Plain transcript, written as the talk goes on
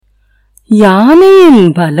யானையின்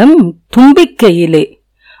பலம் தும்பிக்கையிலே,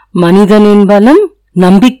 மனிதனின் பலம்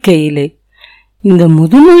நம்பிக்கையிலே. இந்த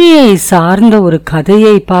முதுமொழியை சார்ந்த ஒரு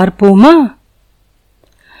கதையை பார்ப்போமா?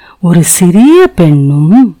 ஒரு சிறிய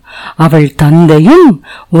பெண்ணும் அவள் தந்தையும்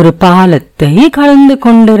ஒரு பாலத்தை கலந்து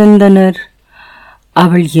கொண்டிருந்தனர்.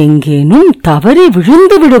 அவள் எங்கேனும் தவறி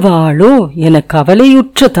விழுந்து விடுவாளோ என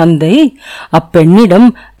கவலையுற்ற தந்தை அப்பெண்ணிடம்,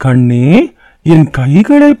 கண்ணே, என்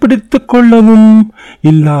கைகளை பிடித்துக் கொள்ளவும்,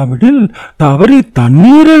 இல்லாவிடில் தவறி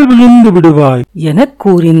தண்ணீரில் விழுந்து விடுவாய் என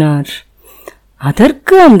கூறினார்.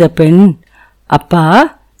 அதற்கு அந்த பெண், அப்பா,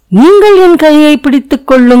 நீங்கள் என் கையை பிடித்துக்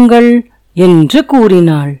கொள்ளுங்கள் என்று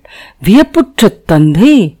கூறினாள். வியப்புற்ற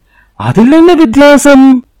தந்தை, அதில் என்ன வித்தியாசம்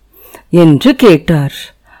என்று கேட்டார்.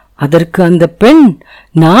 அதற்கு அந்த பெண்,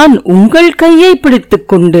 நான் உங்கள் கையை பிடித்துக்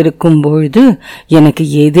கொண்டிருக்கும் பொழுது எனக்கு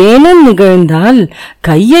ஏதேனும் நிகழ்ந்தால்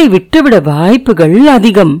கையை விட்டுவிட வாய்ப்புகள்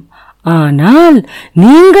அதிகம். ஆனால்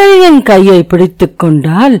நீங்கள் என் கையை பிடித்துக்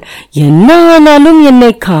கொண்டால் என்ன ஆனாலும்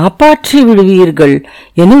என்னை காப்பாற்றி விடுவீர்கள்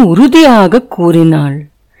என உறுதியாக கூறினாள்.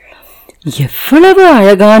 எவ்வளவு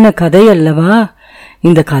அழகான கதை அல்லவா?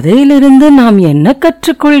 இந்த கதையிலிருந்து நாம் என்ன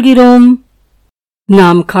கற்றுக்கொள்கிறோம்?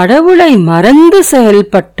 நாம் கடவுளை மறந்து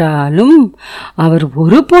செயல்பட்டாலும் அவர்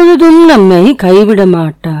ஒரு பொழுதும் நம்மை கைவிட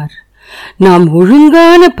மாட்டார். நாம்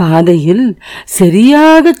ஒழுங்கான பாதையில்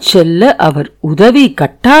சரியாக செல்ல அவர் உதவி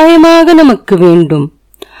கட்டாயமாக நமக்கு வேண்டும்.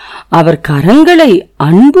 அவர் கரங்களை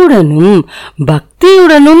அன்புடனும்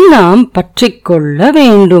பக்தியுடனும் நாம் பற்றிக்கொள்ள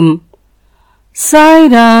வேண்டும்.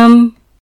 சாய்ராம்.